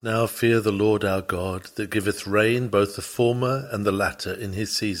Now fear the Lord our God, that giveth rain both the former and the latter in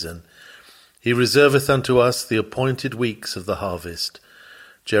his season. He reserveth unto us the appointed weeks of the harvest.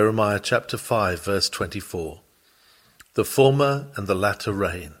 Jeremiah chapter 5, verse 24. The former and the latter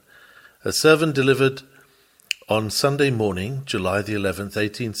rain. A sermon delivered on Sunday morning, July the 11th,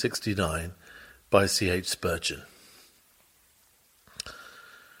 1869, by C.H. Spurgeon.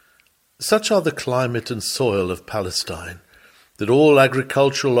 Such are the climate and soil of Palestine, that all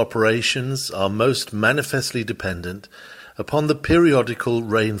agricultural operations are most manifestly dependent upon the periodical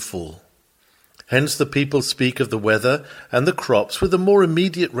rainfall. Hence the people speak of the weather and the crops with a more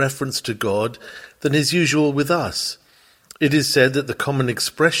immediate reference to God than is usual with us. It is said that the common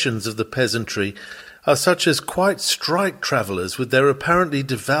expressions of the peasantry are such as quite strike travellers with their apparently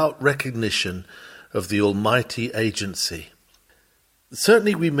devout recognition of the almighty agency.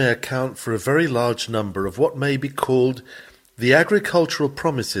 Certainly we may account for a very large number of what may be called the agricultural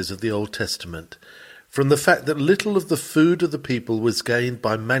promises of the Old Testament, from the fact that little of the food of the people was gained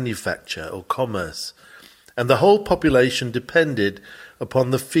by manufacture or commerce, and the whole population depended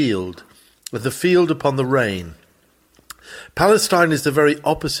upon the field, with the field upon the rain. Palestine is the very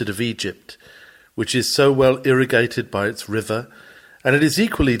opposite of Egypt, which is so well irrigated by its river, and it is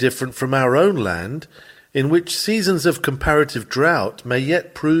equally different from our own land, in which seasons of comparative drought may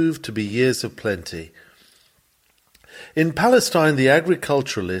yet prove to be years of plenty. In Palestine, the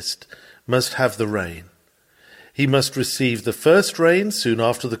agriculturalist must have the rain. He must receive the first rain soon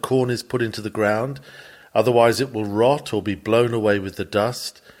after the corn is put into the ground, otherwise it will rot or be blown away with the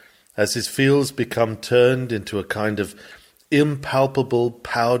dust, as his fields become turned into a kind of impalpable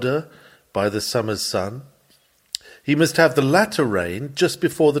powder by the summer's sun. He must have the latter rain just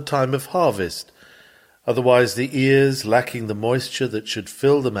before the time of harvest, otherwise the ears, lacking the moisture that should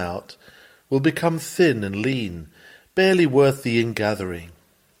fill them out, will become thin and lean, barely worth the ingathering.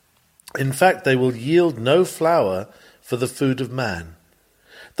 In fact, they will yield no flour for the food of man.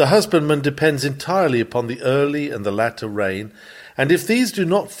 The husbandman depends entirely upon the early and the latter rain, and if these do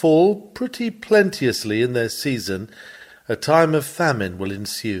not fall pretty plenteously in their season, a time of famine will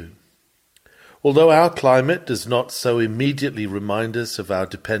ensue. Although our climate does not so immediately remind us of our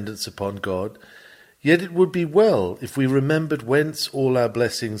dependence upon God, yet it would be well if we remembered whence all our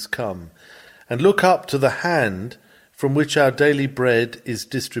blessings come, and look up to the hand from which our daily bread is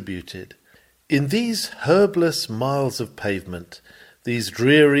distributed. In these herbless miles of pavement, these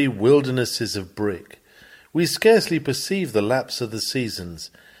dreary wildernesses of brick, we scarcely perceive the lapse of the seasons.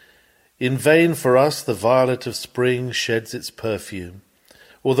 In vain for us the violet of spring sheds its perfume,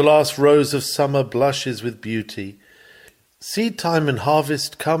 or the last rose of summer blushes with beauty. Seed time and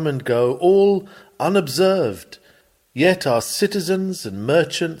harvest come and go, all unobserved. Yet are citizens and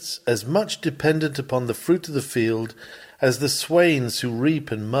merchants as much dependent upon the fruit of the field as the swains who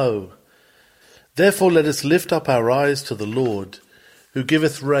reap and mow. Therefore let us lift up our eyes to the Lord, who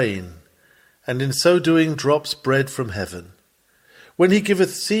giveth rain, and in so doing drops bread from heaven. When he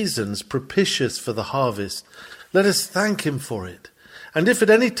giveth seasons propitious for the harvest, let us thank him for it. And if at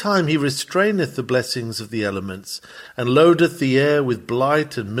any time he restraineth the blessings of the elements, and loadeth the air with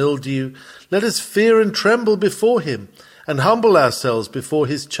blight and mildew, let us fear and tremble before him, and humble ourselves before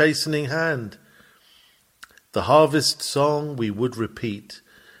his chastening hand. The harvest song we would repeat.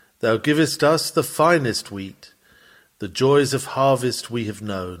 Thou givest us the finest wheat. The joys of harvest we have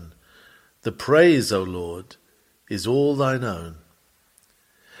known. The praise, O Lord, is all thine own.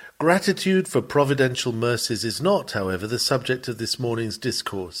 Gratitude for providential mercies is not, however, the subject of this morning's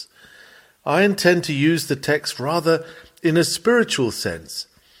discourse. I intend to use the text rather in a spiritual sense.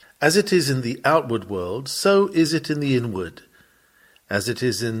 As it is in the outward world, so is it in the inward. As it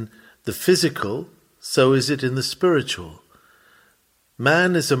is in the physical, so is it in the spiritual.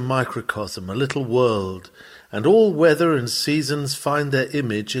 Man is a microcosm, a little world, and all weather and seasons find their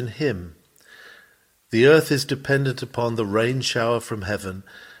image in him. The earth is dependent upon the rain shower from heaven,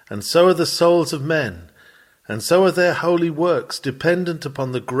 and so are the souls of men, and so are their holy works dependent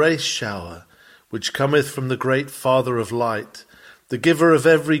upon the grace shower, which cometh from the great Father of light, the giver of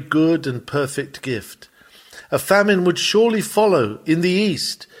every good and perfect gift. A famine would surely follow in the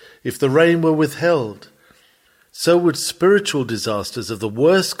east if the rain were withheld. So would spiritual disasters of the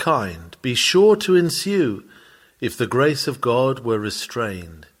worst kind be sure to ensue if the grace of God were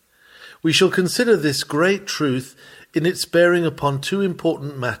restrained. We shall consider this great truth in its bearing upon two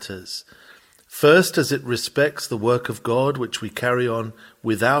important matters. First, as it respects the work of God which we carry on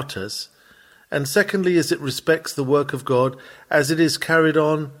without us, and secondly, as it respects the work of God as it is carried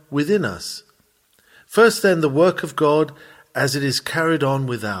on within us. First then, the work of God as it is carried on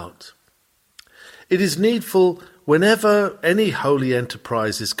without. It is needful whenever any holy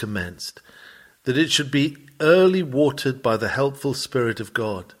enterprise is commenced, that it should be early watered by the helpful Spirit of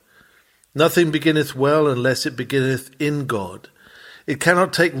God. Nothing beginneth well unless it beginneth in God. It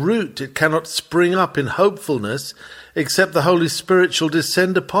cannot take root, it cannot spring up in hopefulness, except the Holy Spirit shall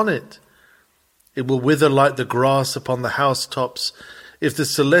descend upon it. It will wither like the grass upon the housetops, if the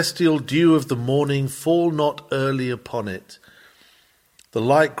celestial dew of the morning fall not early upon it. The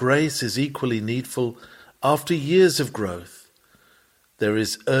like grace is equally needful after years of growth. There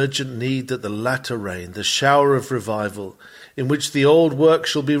is urgent need that the latter rain, the shower of revival, in which the old work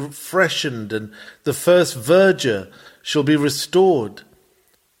shall be freshened and the first verdure shall be restored.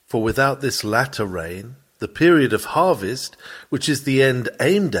 For without this latter rain, the period of harvest, which is the end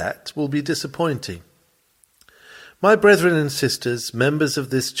aimed at, will be disappointing. My brethren and sisters, members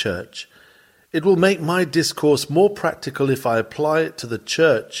of this church, it will make my discourse more practical if I apply it to the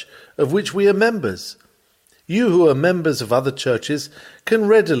church of which we are members. You who are members of other churches can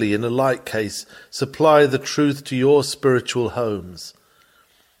readily, in a like case, supply the truth to your spiritual homes.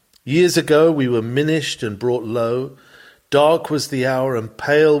 Years ago we were minished and brought low. Dark was the hour and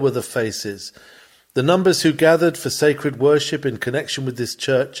pale were the faces. The numbers who gathered for sacred worship in connection with this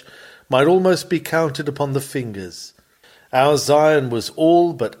church might almost be counted upon the fingers. Our Zion was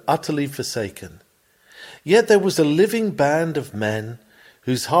all but utterly forsaken. Yet there was a living band of men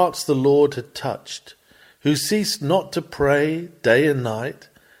whose hearts the Lord had touched, who ceased not to pray day and night,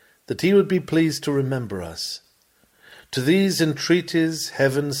 that he would be pleased to remember us. To these entreaties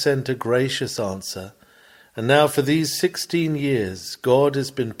heaven sent a gracious answer, and now for these 16 years God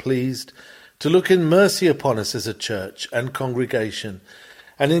has been pleased to look in mercy upon us as a church and congregation,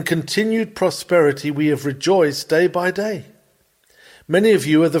 and in continued prosperity we have rejoiced day by day. Many of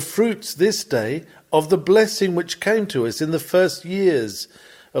you are the fruits this day of the blessing which came to us in the first years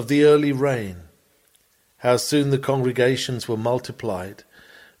of the early rain. How soon the congregations were multiplied.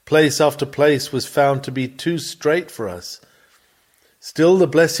 Place after place was found to be too strait for us. Still the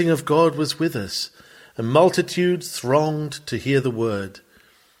blessing of God was with us, and multitudes thronged to hear the word.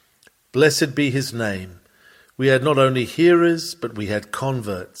 Blessed be his name. We had not only hearers, but we had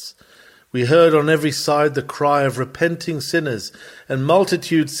converts. We heard on every side the cry of repenting sinners, and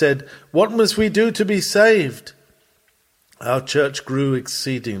multitudes said, "What must we do to be saved?" Our church grew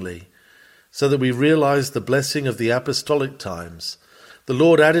exceedingly, so that we realized the blessing of the apostolic times. The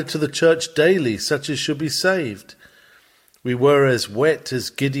Lord added to the church daily such as should be saved. We were as wet as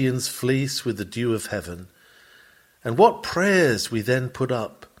Gideon's fleece with the dew of heaven. And what prayers we then put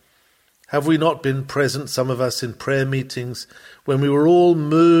up! Have we not been present, some of us, in prayer meetings when we were all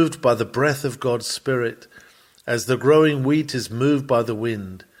moved by the breath of God's Spirit, as the growing wheat is moved by the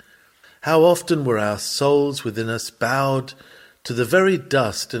wind? How often were our souls within us bowed to the very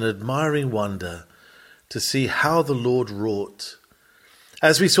dust in admiring wonder to see how the Lord wrought.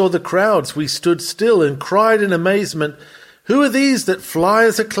 As we saw the crowds, we stood still and cried in amazement, "Who are these that fly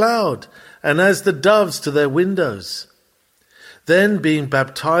as a cloud, and as the doves to their windows?" Then, being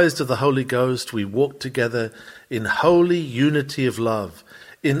baptized of the Holy Ghost, we walked together in holy unity of love,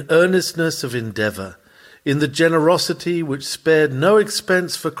 in earnestness of endeavour, in the generosity which spared no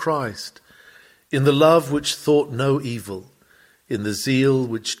expense for Christ, in the love which thought no evil, in the zeal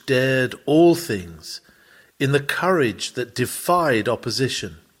which dared all things, in the courage that defied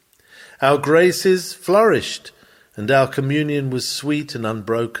opposition. Our graces flourished, and our communion was sweet and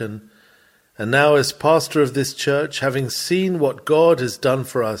unbroken. And now, as pastor of this church, having seen what God has done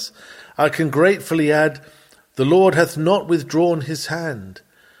for us, I can gratefully add, the Lord hath not withdrawn his hand.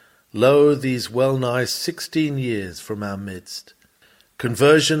 Lo, these well-nigh 16 years from our midst.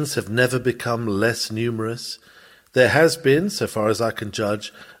 Conversions have never become less numerous. There has been, so far as I can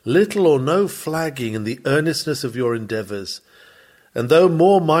judge, little or no flagging in the earnestness of your endeavours. And though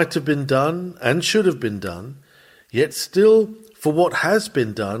more might have been done, and should have been done, yet still, for what has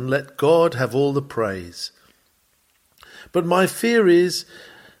been done, let God have all the praise. But my fear is,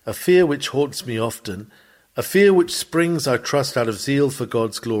 a fear which haunts me often, a fear which springs, I trust, out of zeal for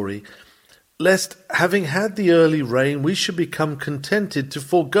God's glory, lest, having had the early rain, we should become contented to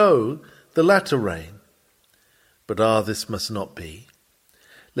forego the latter rain. But this must not be.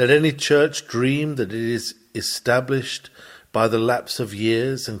 Let any church dream that it is established by the lapse of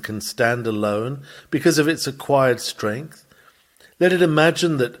years and can stand alone because of its acquired strength. Let it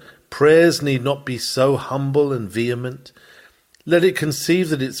imagine that prayers need not be so humble and vehement. Let it conceive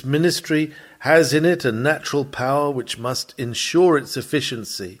that its ministry has in it a natural power which must ensure its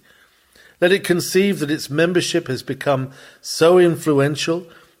efficiency. Let it conceive that its membership has become so influential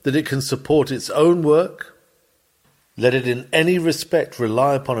that it can support its own work. Let it in any respect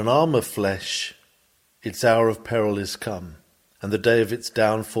rely upon an arm of flesh Its hour of peril is come, and the day of its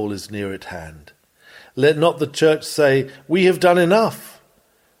downfall is near at hand. Let not the church say, "We have done enough."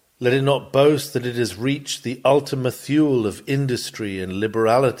 Let it not boast that it has reached the ultima thule of industry and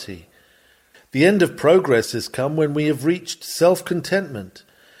liberality. The end of progress has come when we have reached self-contentment,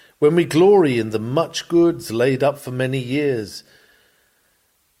 when we glory in the much goods laid up for many years.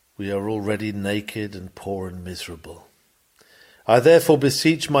 We are already naked and poor and miserable. I therefore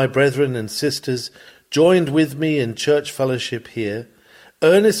beseech my brethren and sisters, joined with me in church fellowship here,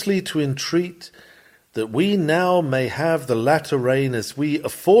 earnestly to entreat that we now may have the latter rain as we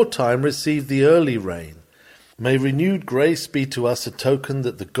aforetime received the early rain. May renewed grace be to us a token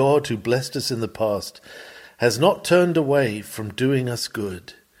that the God who blessed us in the past has not turned away from doing us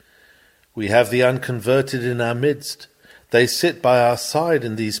good. We have the unconverted in our midst. They sit by our side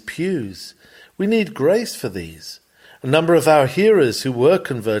in these pews. We need grace for these. A number of our hearers who were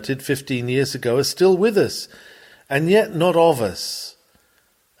converted 15 years ago are still with us, and yet not of us.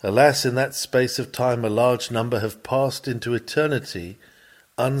 Alas, in that space of time a large number have passed into eternity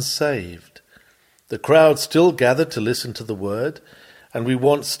unsaved. The crowd still gather to listen to the word, and we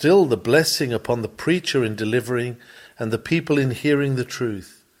want still the blessing upon the preacher in delivering and the people in hearing the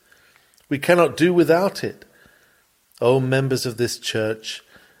truth. We cannot do without it. O members of this church,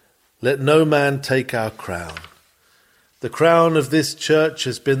 let no man take our crown. The crown of this church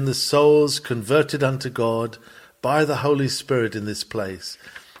has been the souls converted unto God by the Holy Spirit in this place.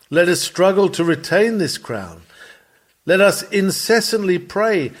 Let us struggle to retain this crown. Let us incessantly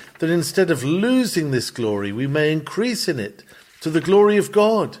pray that instead of losing this glory, we may increase in it to the glory of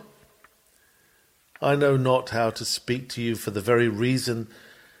God. I know not how to speak to you for the very reason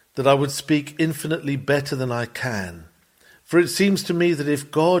that I would speak infinitely better than I can. For it seems to me that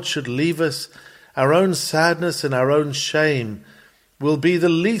if God should leave us, our own sadness and our own shame will be the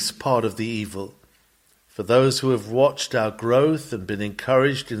least part of the evil. For those who have watched our growth and been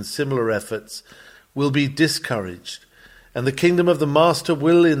encouraged in similar efforts will be discouraged, and the kingdom of the Master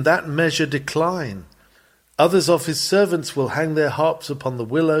will in that measure decline. Others of his servants will hang their harps upon the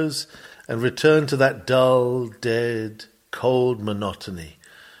willows and return to that dull, dead, cold monotony,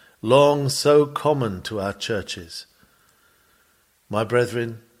 long so common to our churches. My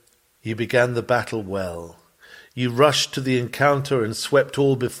brethren, you began the battle well. You rushed to the encounter and swept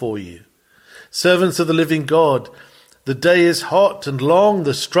all before you. Servants of the living God, the day is hot and long,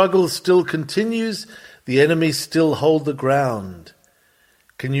 the struggle still continues, the enemy still hold the ground.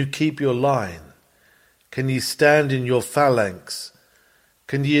 Can you keep your line? Can ye stand in your phalanx?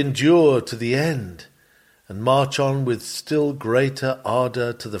 Can ye endure to the end and march on with still greater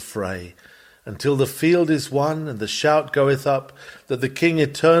ardour to the fray, until the field is won and the shout goeth up that the King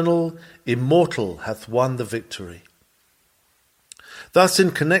eternal, immortal, hath won the victory? Thus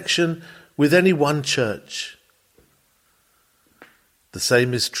in connection with any one church, the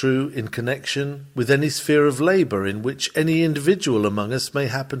same is true in connection with any sphere of labour in which any individual among us may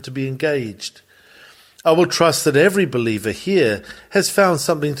happen to be engaged. I will trust that every believer here has found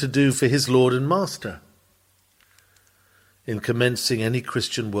something to do for his Lord and Master. In commencing any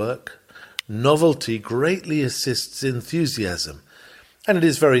Christian work, novelty greatly assists enthusiasm, and it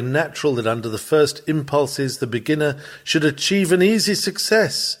is very natural that under the first impulses the beginner should achieve an easy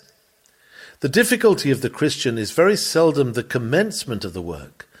success. The difficulty of the Christian is very seldom the commencement of the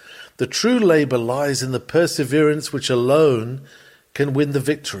work. The true labour lies in the perseverance which alone can win the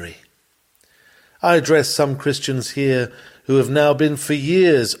victory. I address some Christians here who have now been for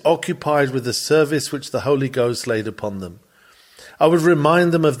years occupied with the service which the Holy Ghost laid upon them. I would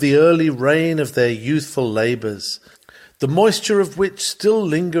remind them of the early reign of their youthful labours, the moisture of which still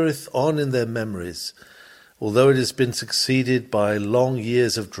lingereth on in their memories, although it has been succeeded by long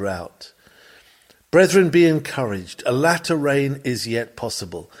years of drought. Brethren, be encouraged. A latter rain is yet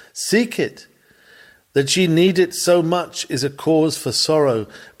possible. Seek it. That ye need it so much is a cause for sorrow,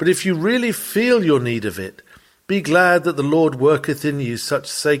 but if you really feel your need of it, be glad that the Lord worketh in you such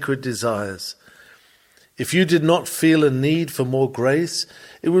sacred desires. If you did not feel a need for more grace,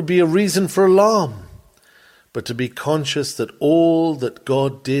 it would be a reason for alarm. But to be conscious that all that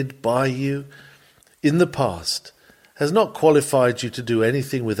God did by you in the past has not qualified you to do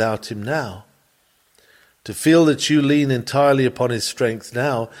anything without him now. To feel that you lean entirely upon his strength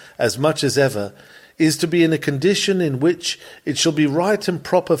now, as much as ever, is to be in a condition in which it shall be right and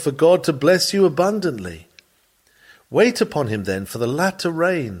proper for God to bless you abundantly. Wait upon him then for the latter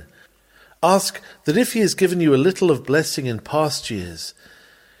rain. Ask that if he has given you a little of blessing in past years,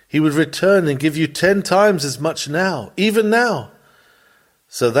 he would return and give you 10 times as much now, even now,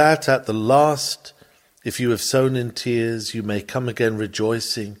 so that at the last, if you have sown in tears, you may come again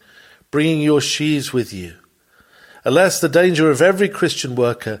rejoicing, bringing your sheaves with you. Alas, the danger of every Christian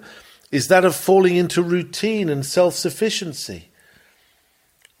worker is that of falling into routine and self-sufficiency.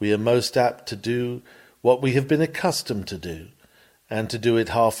 We are most apt to do what we have been accustomed to do, and to do it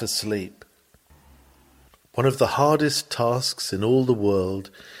half asleep. One of the hardest tasks in all the world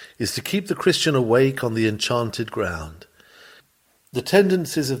is to keep the Christian awake on the enchanted ground. The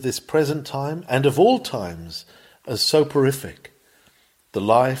tendencies of this present time, and of all times, are soporific. The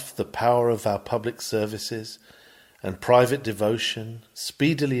life, the power of our public services and private devotion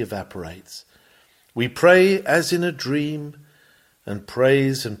speedily evaporates. We pray as in a dream, and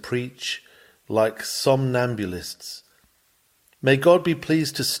praise and preach like somnambulists. May God be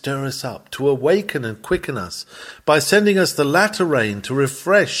pleased to stir us up, to awaken and quicken us, by sending us the latter rain to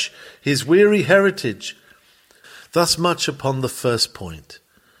refresh his weary heritage. Thus much upon the first point.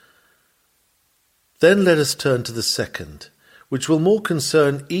 Then let us turn to the second, which will more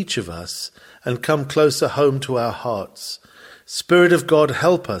concern each of us and come closer home to our hearts. Spirit of God,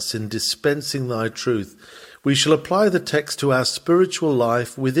 help us in dispensing thy truth. We shall apply the text to our spiritual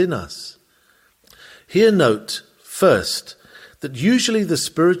life within us. Here note, first, that usually the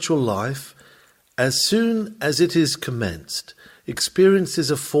spiritual life, as soon as it is commenced,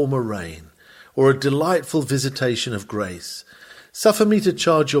 experiences a former rain, or a delightful visitation of grace. Suffer me to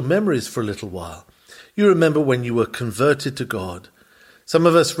charge your memories for a little while. You remember when you were converted to God. Some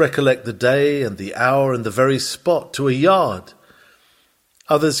of us recollect the day and the hour and the very spot to a yard.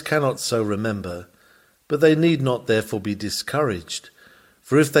 Others cannot so remember, but they need not therefore be discouraged.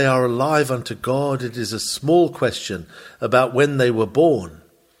 For if they are alive unto God, it is a small question about when they were born.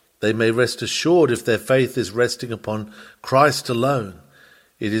 They may rest assured if their faith is resting upon Christ alone.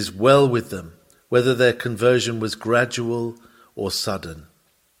 It is well with them, whether their conversion was gradual or sudden.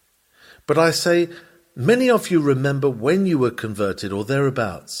 But I say, many of you remember when you were converted or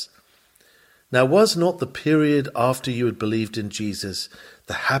thereabouts. Now was not the period after you had believed in Jesus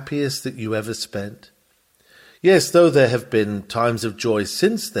the happiest that you ever spent? Yes, though there have been times of joy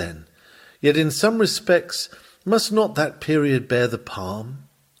since then, yet in some respects must not that period bear the palm?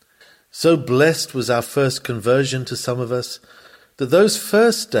 So blessed was our first conversion to some of us, that those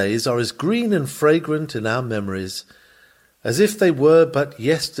first days are as green and fragrant in our memories as if they were but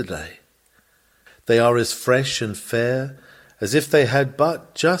yesterday. They are as fresh and fair as if they had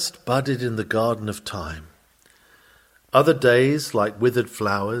but just budded in the garden of time. Other days, like withered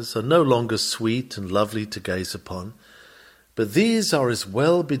flowers, are no longer sweet and lovely to gaze upon, but these are as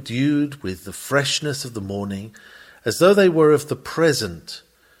well bedewed with the freshness of the morning as though they were of the present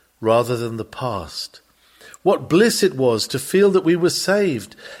rather than the past. What bliss it was to feel that we were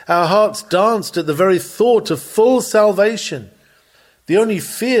saved. Our hearts danced at the very thought of full salvation. The only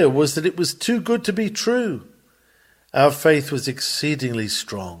fear was that it was too good to be true. Our faith was exceedingly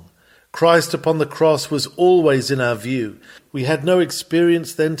strong. Christ upon the cross was always in our view. We had no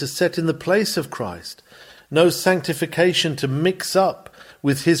experience then to set in the place of Christ, no sanctification to mix up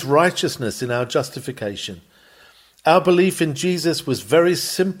with his righteousness in our justification. Our belief in Jesus was very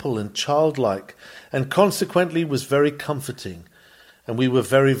simple and childlike, and consequently was very comforting, and we were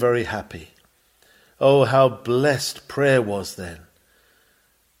very, very happy. Oh, how blessed prayer was then.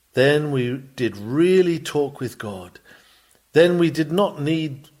 Then we did really talk with God. Then we did not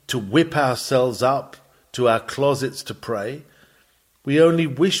need to whip ourselves up to our closets to pray. We only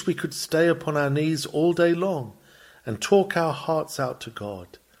wished we could stay upon our knees all day long and talk our hearts out to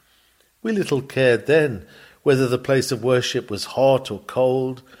God. We little cared then whether the place of worship was hot or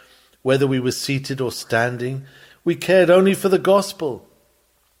cold, whether we were seated or standing. We cared only for the gospel.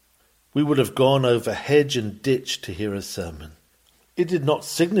 We would have gone over hedge and ditch to hear a sermon. It did not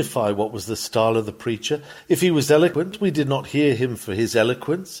signify what was the style of the preacher. If he was eloquent, we did not hear him for his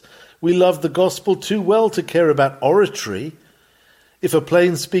eloquence. We loved the gospel too well to care about oratory. If a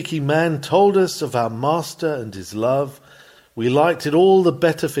plain-speaking man told us of our Master and his love, we liked it all the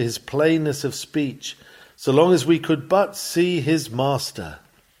better for his plainness of speech, so long as we could but see his Master.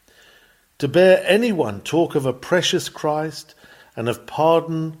 To bear anyone talk of a precious Christ, and of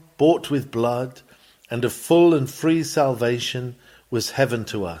pardon bought with blood, and of full and free salvation, was heaven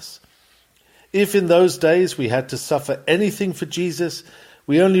to us. If in those days we had to suffer anything for Jesus,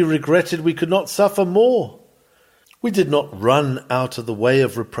 we only regretted we could not suffer more. We did not run out of the way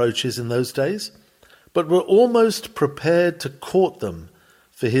of reproaches in those days, but were almost prepared to court them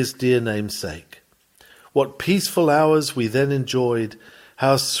for his dear name's sake. What peaceful hours we then enjoyed,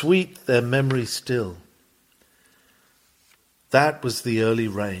 how sweet their memory still. That was the early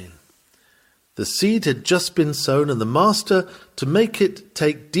rain. The seed had just been sown, and the Master, to make it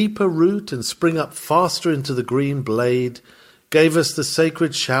take deeper root and spring up faster into the green blade, gave us the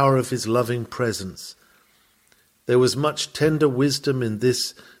sacred shower of his loving presence. There was much tender wisdom in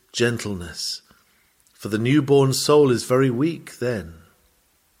this gentleness, for the newborn soul is very weak then.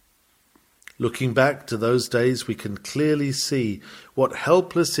 Looking back to those days, we can clearly see what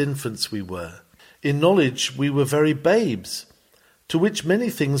helpless infants we were. In knowledge, we were very babes, to which many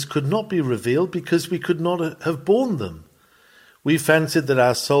things could not be revealed because we could not have borne them. We fancied that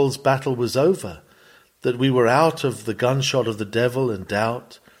our soul's battle was over, that we were out of the gunshot of the devil and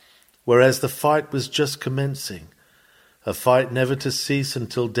doubt, whereas the fight was just commencing, a fight never to cease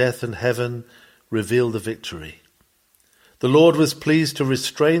until death and heaven reveal the victory. The Lord was pleased to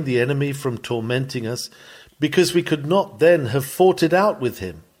restrain the enemy from tormenting us, because we could not then have fought it out with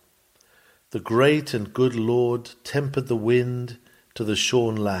him. The great and good Lord tempered the wind to the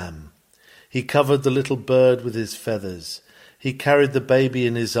shorn lamb. He covered the little bird with his feathers. He carried the baby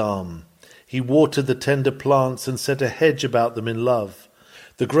in his arm. He watered the tender plants and set a hedge about them in love.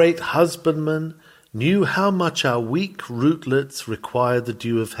 The great husbandman knew how much our weak rootlets required the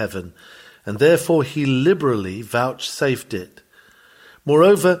dew of heaven, and therefore he liberally vouchsafed it.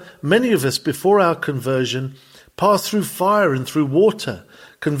 Moreover, many of us before our conversion passed through fire and through water.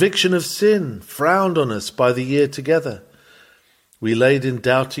 Conviction of sin frowned on us by the year together. We laid in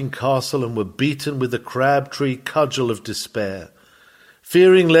Doubting Castle and were beaten with the crab-tree cudgel of despair,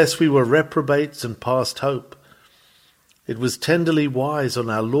 fearing lest we were reprobates and past hope. It was tenderly wise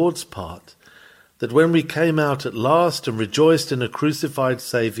on our Lord's part that when we came out at last and rejoiced in a crucified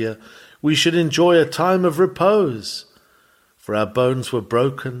Saviour, we should enjoy a time of repose. For our bones were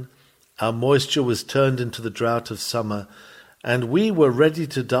broken, our moisture was turned into the drought of summer, and we were ready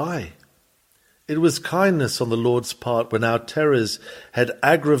to die. It was kindness on the Lord's part when our terrors had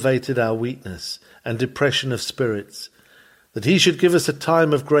aggravated our weakness and depression of spirits, that he should give us a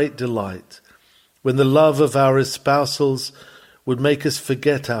time of great delight, when the love of our espousals would make us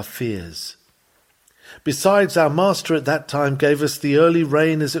forget our fears. Besides, our Master at that time gave us the early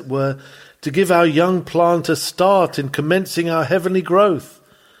rain, as it were, to give our young plant a start in commencing our heavenly growth,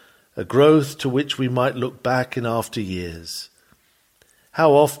 a growth to which we might look back in after years.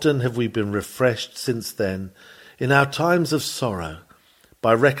 How often have we been refreshed since then, in our times of sorrow,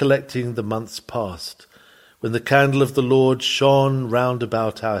 by recollecting the months past, when the candle of the Lord shone round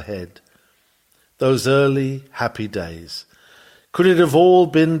about our head. Those early, happy days. Could it have all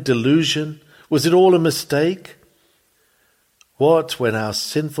been delusion? Was it all a mistake? What, when our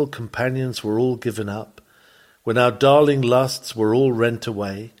sinful companions were all given up, when our darling lusts were all rent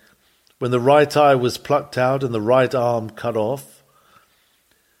away, when the right eye was plucked out and the right arm cut off?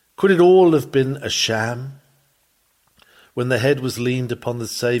 Could it all have been a sham? When the head was leaned upon the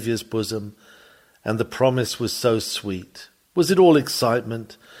Saviour's bosom, and the promise was so sweet, was it all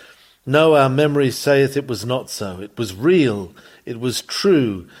excitement? No, our memory saith it was not so. It was real, it was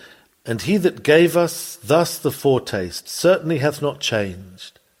true, and he that gave us thus the foretaste certainly hath not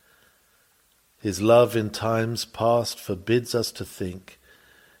changed. His love in times past forbids us to think.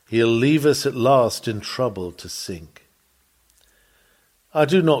 He'll leave us at last in trouble to sink. I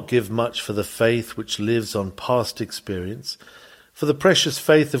do not give much for the faith which lives on past experience, for the precious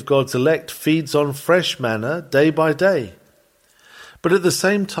faith of God's elect feeds on fresh manna day by day. But at the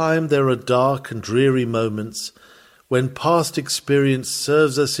same time there are dark and dreary moments when past experience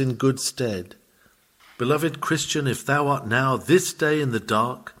serves us in good stead. Beloved Christian, if thou art now this day in the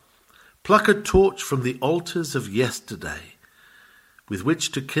dark, pluck a torch from the altars of yesterday, with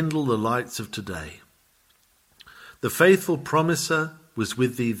which to kindle the lights of today. The faithful promiser was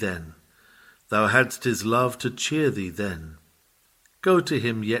with thee then. Thou hadst his love to cheer thee then. Go to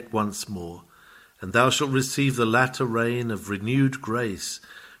him yet once more, and thou shalt receive the latter rain of renewed grace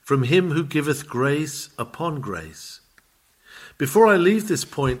from him who giveth grace upon grace. Before I leave this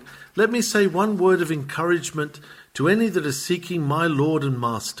point, let me say one word of encouragement to any that are seeking my Lord and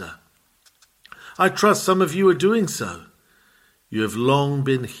Master. I trust some of you are doing so. You have long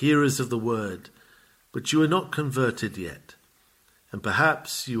been hearers of the word, but you are not converted yet. And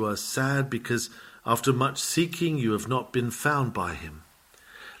perhaps you are sad because after much seeking you have not been found by him.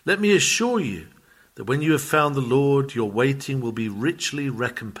 Let me assure you that when you have found the Lord, your waiting will be richly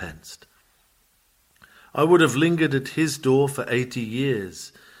recompensed. I would have lingered at his door for 80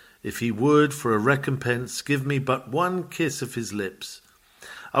 years, if he would, for a recompense, give me but one kiss of his lips.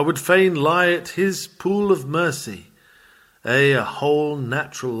 I would fain lie at his pool of mercy, a whole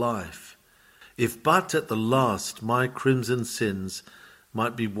natural life, if but at the last my crimson sins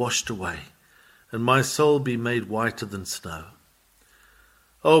might be washed away, and my soul be made whiter than snow.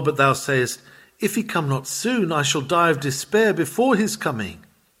 Oh, but thou sayest, if he come not soon, I shall die of despair before his coming.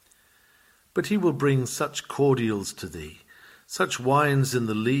 But he will bring such cordials to thee, such wines in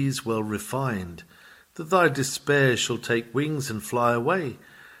the lees well refined, that thy despair shall take wings and fly away,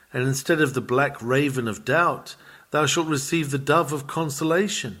 and instead of the black raven of doubt, thou shalt receive the dove of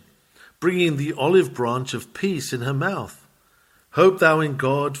consolation, bringing the olive branch of peace in her mouth. Hope thou in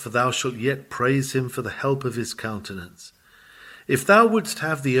God, for thou shalt yet praise him for the help of his countenance. If thou wouldst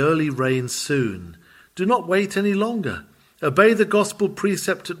have the early rain soon, do not wait any longer. Obey the gospel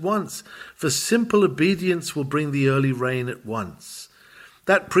precept at once, for simple obedience will bring the early rain at once.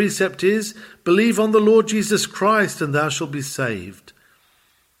 That precept is, believe on the Lord Jesus Christ, and thou shalt be saved.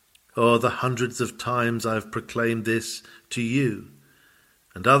 Oh, the hundreds of times I have proclaimed this to you,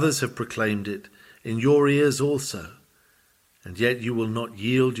 and others have proclaimed it in your ears also, and yet you will not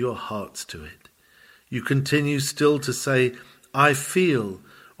yield your hearts to it. You continue still to say, I feel,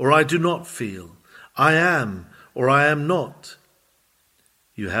 or I do not feel. I am, or I am not.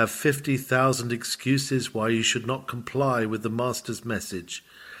 You have 50,000 excuses why you should not comply with the Master's message.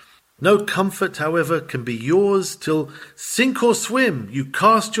 No comfort, however, can be yours till, sink or swim, you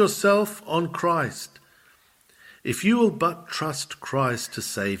cast yourself on Christ. If you will but trust Christ to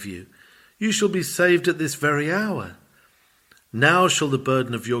save you, you shall be saved at this very hour. Now shall the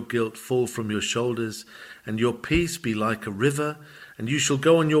burden of your guilt fall from your shoulders, and your peace be like a river, and you shall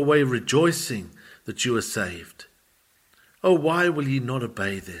go on your way rejoicing that you are saved. Oh, why will ye not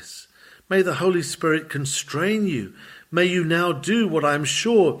obey this? May the Holy Spirit constrain you. May you now do what I am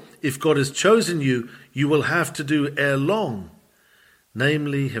sure, if God has chosen you, you will have to do ere long.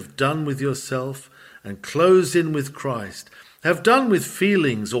 Namely, have done with yourself and close in with Christ. Have done with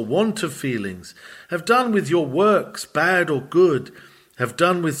feelings or want of feelings. Have done with your works, bad or good. Have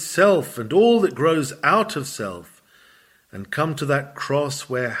done with self and all that grows out of self. And come to that cross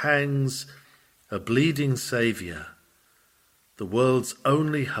where hangs a bleeding Saviour, the world's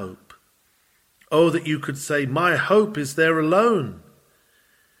only hope. Oh, that you could say, my hope is there alone.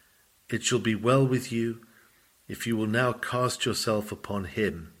 It shall be well with you if you will now cast yourself upon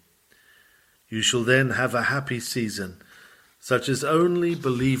him. You shall then have a happy season, such as only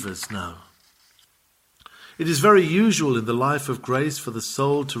believers know. It is very usual in the life of grace for the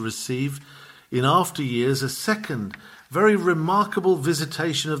soul to receive in after years a second, very remarkable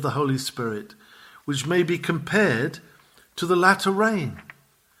visitation of the Holy Spirit, which may be compared to the latter rain.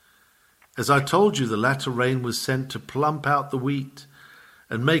 As I told you, the latter rain was sent to plump out the wheat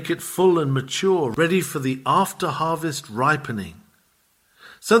and make it full and mature, ready for the after-harvest ripening.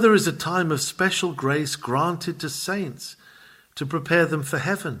 So there is a time of special grace granted to saints to prepare them for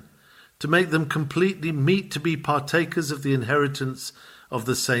heaven, to make them completely meet to be partakers of the inheritance of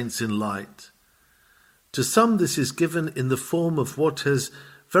the saints in light. To some this is given in the form of what has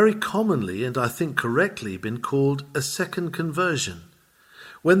very commonly, and I think correctly, been called a second conversion.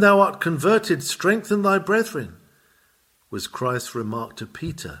 When thou art converted, strengthen thy brethren, was Christ's remark to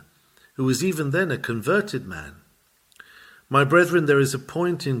Peter, who was even then a converted man. My brethren, there is a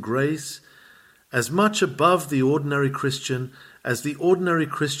point in grace as much above the ordinary Christian as the ordinary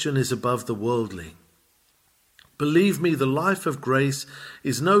Christian is above the worldling. Believe me, the life of grace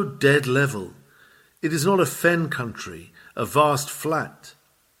is no dead level. It is not a fen country, a vast flat.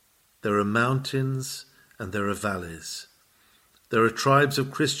 There are mountains and there are valleys. There are tribes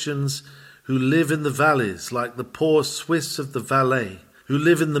of Christians who live in the valleys, like the poor Swiss of the Valais, who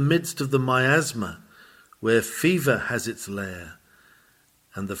live in the midst of the miasma, where fever has its lair,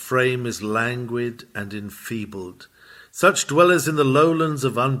 and the frame is languid and enfeebled. Such dwellers in the lowlands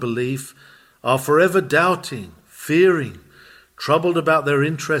of unbelief are forever doubting, fearing, troubled about their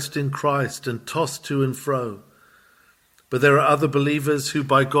interest in Christ, and tossed to and fro. But there are other believers who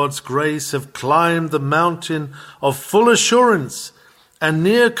by God's grace have climbed the mountain of full assurance and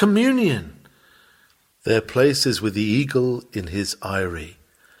near communion. Their place is with the eagle in his eyrie,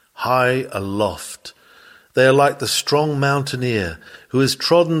 high aloft. They are like the strong mountaineer who has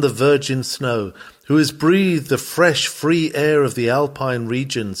trodden the virgin snow, who has breathed the fresh, free air of the alpine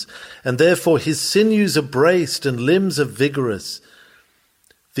regions, and therefore his sinews are braced and limbs are vigorous.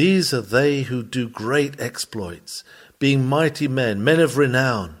 These are they who do great exploits, being mighty men, men of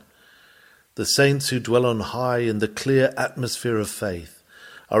renown. The saints who dwell on high in the clear atmosphere of faith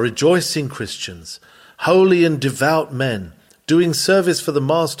are rejoicing Christians, holy and devout men, doing service for the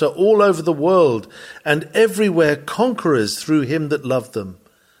Master all over the world, and everywhere conquerors through him that loved them.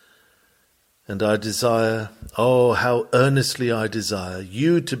 And I desire, oh, how earnestly I desire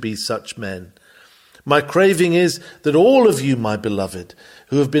you to be such men. My craving is that all of you, my beloved,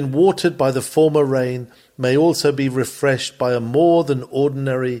 who have been watered by the former rain, may also be refreshed by a more than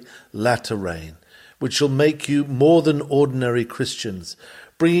ordinary latter rain, which shall make you more than ordinary Christians,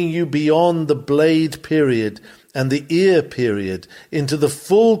 bringing you beyond the blade period and the ear period into the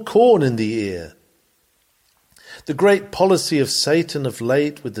full corn in the ear. The great policy of Satan of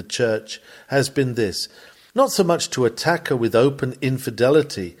late with the church has been this, not so much to attack her with open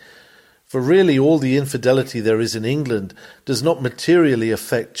infidelity, for really all the infidelity there is in England does not materially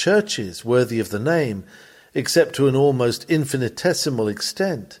affect churches worthy of the name, except to an almost infinitesimal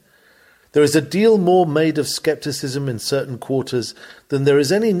extent. There is a deal more made of scepticism in certain quarters than there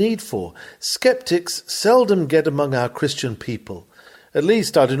is any need for. Sceptics seldom get among our Christian people. At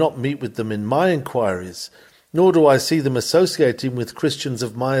least I do not meet with them in my inquiries, nor do I see them associating with Christians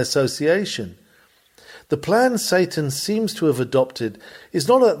of my association. The plan Satan seems to have adopted is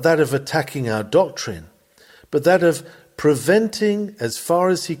not that of attacking our doctrine, but that of preventing, as far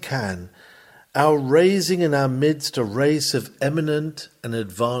as he can, our raising in our midst a race of eminent and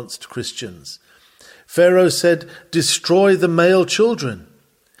advanced Christians. Pharaoh said, "Destroy the male children."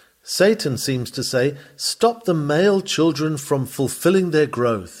 Satan seems to say, "Stop the male children from fulfilling their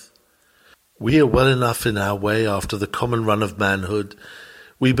growth." We are well enough in our way after the common run of manhood.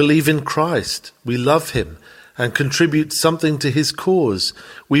 We believe in Christ, we love him, and contribute something to his cause.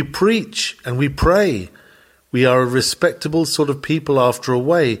 We preach and we pray. We are a respectable sort of people after a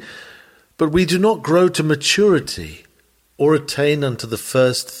way, but we do not grow to maturity or attain unto the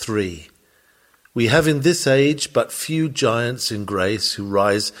first three. We have in this age but few giants in grace who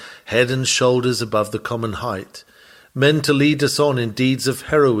rise head and shoulders above the common height, men to lead us on in deeds of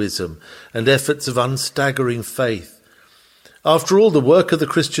heroism and efforts of unstaggering faith. After all, the work of the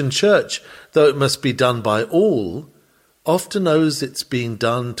Christian church, though it must be done by all, often owes its being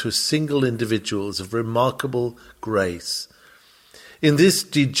done to single individuals of remarkable grace. In this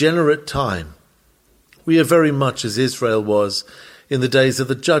degenerate time, we are very much as Israel was in the days of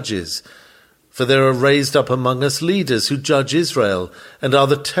the judges, for there are raised up among us leaders who judge Israel and are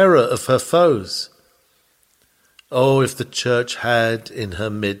the terror of her foes. Oh, if the church had in her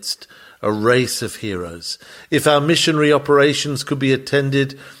midst a race of heroes, if our missionary operations could be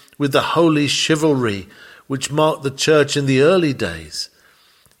attended with the holy chivalry which marked the church in the early days,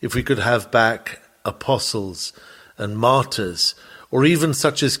 if we could have back apostles and martyrs, or even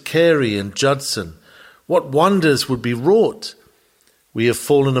such as Carey and Judson, what wonders would be wrought? We have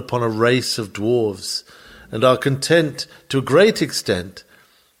fallen upon a race of dwarves, and are content, to a great extent,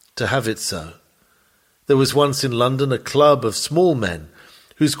 to have it so. There was once in London a club of small men,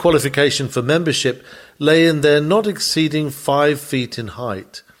 whose qualification for membership lay in their not exceeding 5 feet in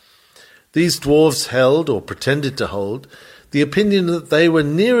height. These dwarfs held, or pretended to hold, the opinion that they were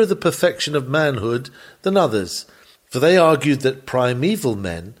nearer the perfection of manhood than others, for they argued that primeval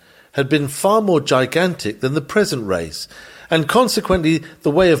men had been far more gigantic than the present race, and consequently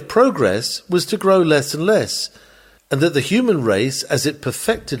the way of progress was to grow less and less, and that the human race, as it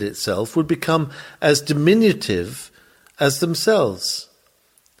perfected itself, would become as diminutive as themselves.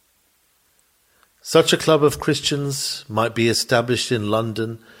 Such a club of Christians might be established in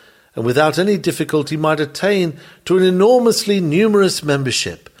London, and without any difficulty might attain to an enormously numerous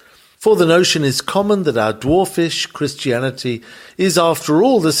membership. For the notion is common that our dwarfish Christianity is after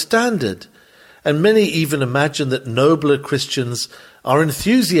all the standard, and many even imagine that nobler Christians are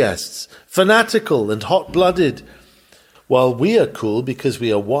enthusiasts, fanatical and hot-blooded, while we are cool because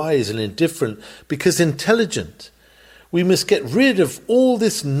we are wise and indifferent because intelligent. We must get rid of all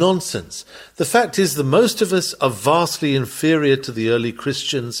this nonsense. The fact is the most of us are vastly inferior to the early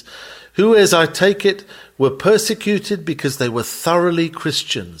Christians, who, as I take it, were persecuted because they were thoroughly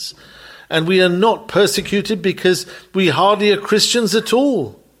Christians. And we are not persecuted because we hardly are Christians at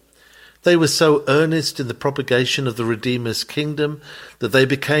all. They were so earnest in the propagation of the Redeemer's kingdom that they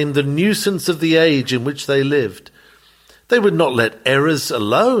became the nuisance of the age in which they lived. They would not let errors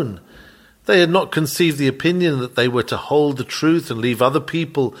alone. They had not conceived the opinion that they were to hold the truth and leave other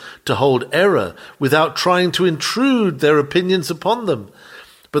people to hold error without trying to intrude their opinions upon them.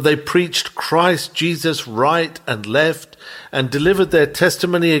 But they preached Christ Jesus right and left and delivered their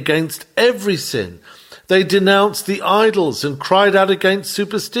testimony against every sin. They denounced the idols and cried out against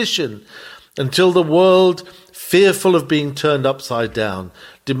superstition until the world, fearful of being turned upside down,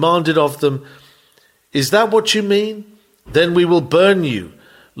 demanded of them, "Is that what you mean? Then we will burn you,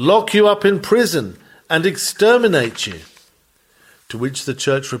 lock you up in prison, and exterminate you." To which the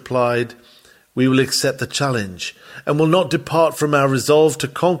church replied, "We will accept the challenge and will not depart from our resolve to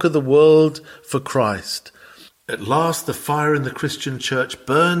conquer the world for Christ." At last the fire in the Christian church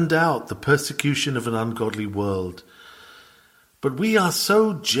burned out the persecution of an ungodly world. But we are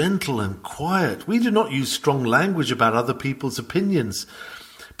so gentle and quiet. We do not use strong language about other people's opinions,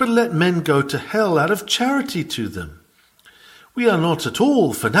 but let men go to hell out of charity to them. We are not at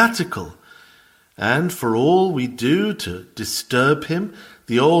all fanatical, and for all we do to disturb him,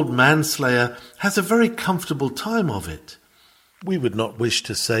 the old manslayer has a very comfortable time of it. We would not wish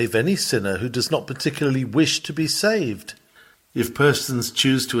to save any sinner who does not particularly wish to be saved. If persons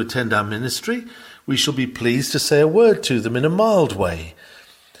choose to attend our ministry, we shall be pleased to say a word to them in a mild way.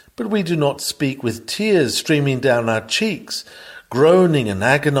 But we do not speak with tears streaming down our cheeks, groaning and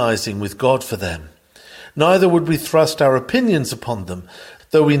agonizing with God for them. Neither would we thrust our opinions upon them,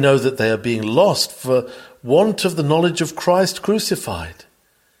 though we know that they are being lost for want of the knowledge of Christ crucified.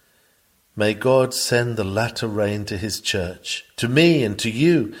 May God send the latter rain to his church, to me and to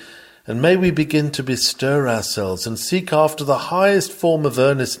you, and may we begin to bestir ourselves and seek after the highest form of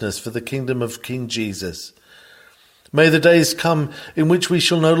earnestness for the kingdom of King Jesus. May the days come in which we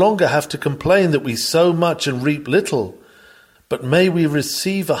shall no longer have to complain that we sow much and reap little, but may we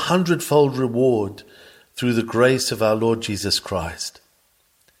receive 100-fold reward through the grace of our Lord Jesus Christ.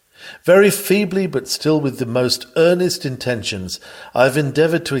 Very feebly, but still with the most earnest intentions, I have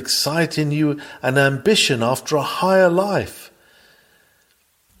endeavoured to excite in you an ambition after a higher life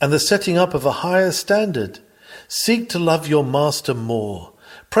and the setting up of a higher standard. Seek to love your master more.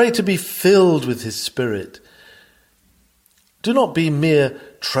 Pray to be filled with his Spirit. Do not be mere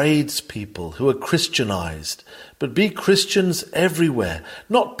tradespeople who are Christianized, but be Christians everywhere,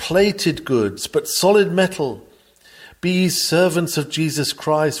 not plated goods, but solid metal. Be ye servants of Jesus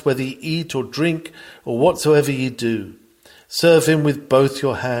Christ, whether ye eat or drink or whatsoever ye do. Serve him with both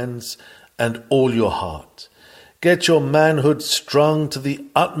your hands and all your heart. Get your manhood strung to the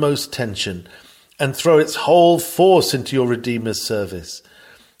utmost tension and throw its whole force into your Redeemer's service.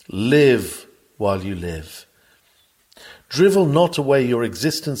 Live while you live. Drivel not away your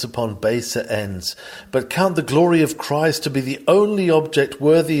existence upon baser ends, but count the glory of Christ to be the only object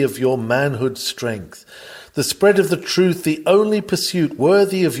worthy of your manhood strength, the spread of the truth the only pursuit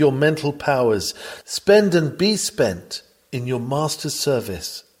worthy of your mental powers. Spend and be spent in your Master's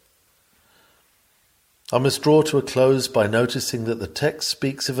service. I must draw to a close by noticing that the text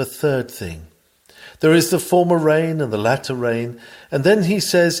speaks of a third thing. There is the former rain and the latter rain, and then he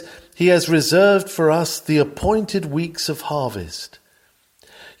says he has reserved for us the appointed weeks of harvest.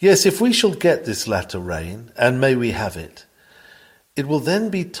 Yes, if we shall get this latter rain, and may we have it, it will then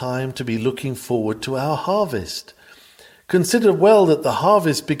be time to be looking forward to our harvest. Consider well that the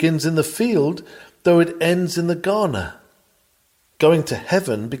harvest begins in the field, though it ends in the garner. Going to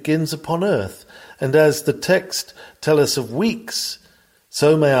heaven begins upon earth, and as the text tells us of weeks,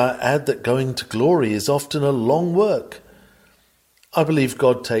 so may I add that going to glory is often a long work. I believe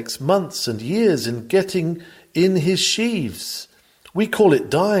God takes months and years in getting in his sheaves. We call it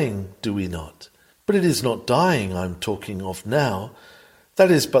dying, do we not? But it is not dying I'm talking of now.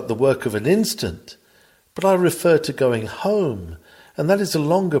 That is but the work of an instant. But I refer to going home, and that is a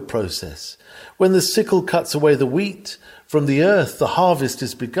longer process. When the sickle cuts away the wheat from the earth, the harvest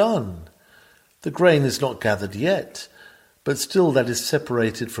is begun. The grain is not gathered yet, but still that is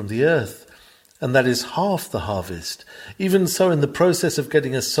separated from the earth, and that is half the harvest. Even so, in the process of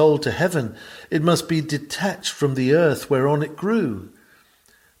getting a soul to heaven, it must be detached from the earth whereon it grew.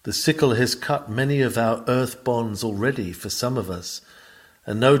 The sickle has cut many of our earth bonds already for some of us,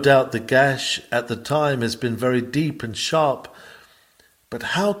 and no doubt the gash at the time has been very deep and sharp. But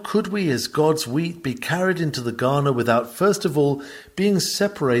how could we, as God's wheat, be carried into the garner without first of all being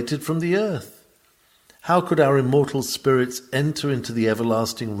separated from the earth? How could our immortal spirits enter into the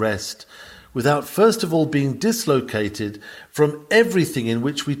everlasting rest without first of all being dislocated from everything in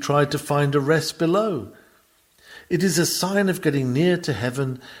which we tried to find a rest below? It is a sign of getting near to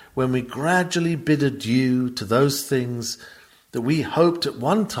heaven when we gradually bid adieu to those things that we hoped at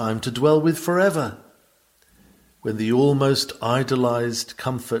one time to dwell with forever, when the almost idolized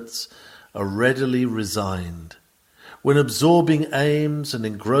comforts are readily resigned, when absorbing aims and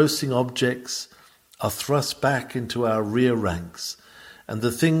engrossing objects are thrust back into our rear ranks, and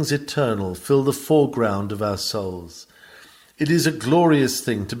the things eternal fill the foreground of our souls. It is a glorious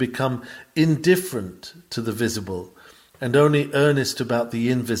thing to become indifferent to the visible and only earnest about the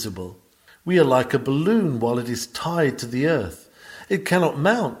invisible. We are like a balloon while it is tied to the earth. It cannot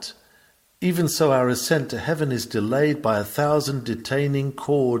mount. Even so, our ascent to heaven is delayed by 1,000 detaining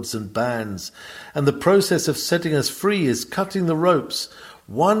cords and bands, and the process of setting us free is cutting the ropes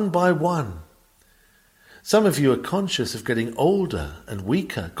one by one. Some of you are conscious of getting older and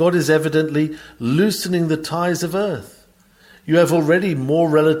weaker. God is evidently loosening the ties of earth. You have already more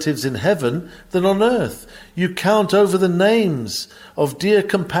relatives in heaven than on earth. You count over the names of dear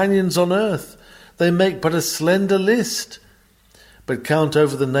companions on earth. They make but a slender list. But count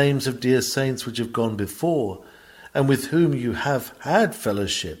over the names of dear saints which have gone before, and with whom you have had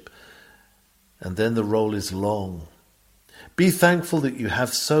fellowship, and then the roll is long. Be thankful that you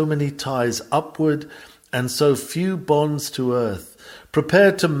have so many ties upward and so few bonds to earth,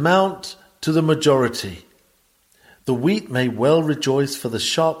 prepared to mount to the majority. The wheat may well rejoice for the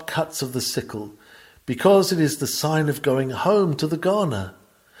sharp cuts of the sickle, because it is the sign of going home to the garner.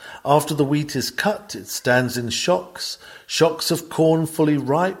 After the wheat is cut, it stands in shocks of corn fully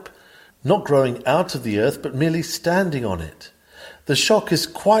ripe, not growing out of the earth, but merely standing on it. The shock is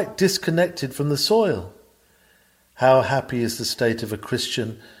quite disconnected from the soil. How happy is the state of a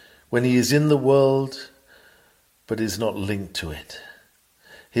Christian when he is in the world, but is not linked to it.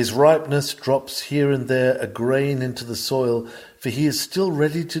 His ripeness drops here and there a grain into the soil, for he is still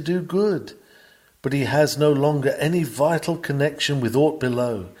ready to do good. But he has no longer any vital connection with aught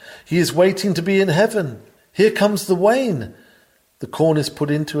below. He is waiting to be in heaven. Here comes the wain. The corn is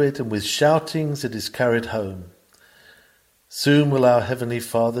put into it, and with shoutings it is carried home. Soon will our Heavenly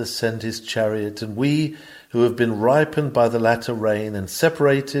Father send his chariot, and we, who have been ripened by the latter rain and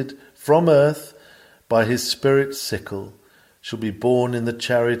separated from earth by his Spirit's sickle, shall be borne in the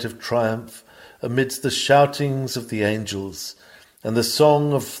chariot of triumph amidst the shoutings of the angels and the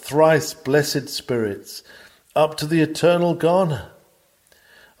song of thrice blessed spirits, up to the eternal garner.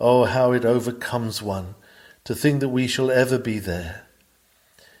 Oh, how it overcomes one to think that we shall ever be there.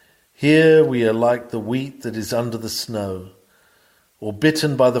 Here we are like the wheat that is under the snow, or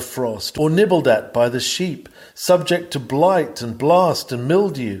bitten by the frost, or nibbled at by the sheep, subject to blight and blast and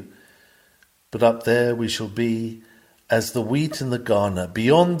mildew. But up there we shall be as the wheat in the garner,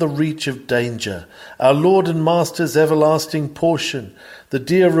 beyond the reach of danger, our Lord and Master's everlasting portion, the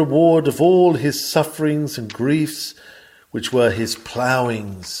dear reward of all his sufferings and griefs, which were his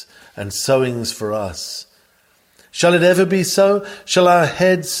ploughings and sowings for us. Shall it ever be so? Shall our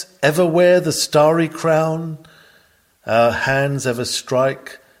heads ever wear the starry crown? Our hands ever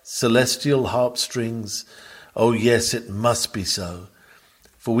strike celestial harpstrings? Oh yes, it must be so.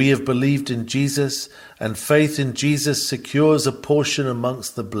 For we have believed in Jesus, and faith in Jesus secures a portion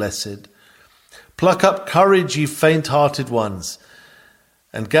amongst the blessed. Pluck up courage, ye faint-hearted ones,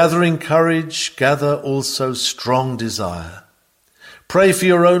 and gathering courage, gather also strong desire. Pray for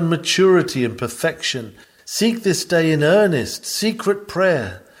your own maturity and perfection. Seek this day in earnest, secret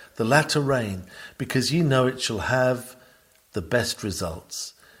prayer, the latter rain, because ye know it shall have the best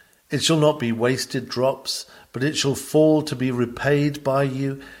results. It shall not be wasted drops, but it shall fall to be repaid by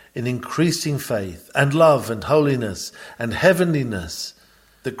you in increasing faith and love and holiness and heavenliness,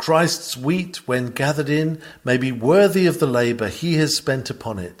 that Christ's wheat, when gathered in, may be worthy of the labour he has spent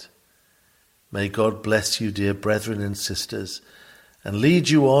upon it. May God bless you, dear brethren and sisters, and lead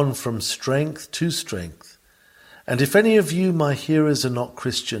you on from strength to strength. And if any of you, my hearers, are not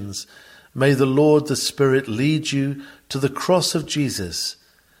Christians, may the Lord the Spirit lead you to the cross of Jesus,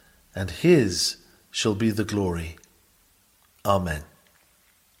 and his shall be the glory. Amen.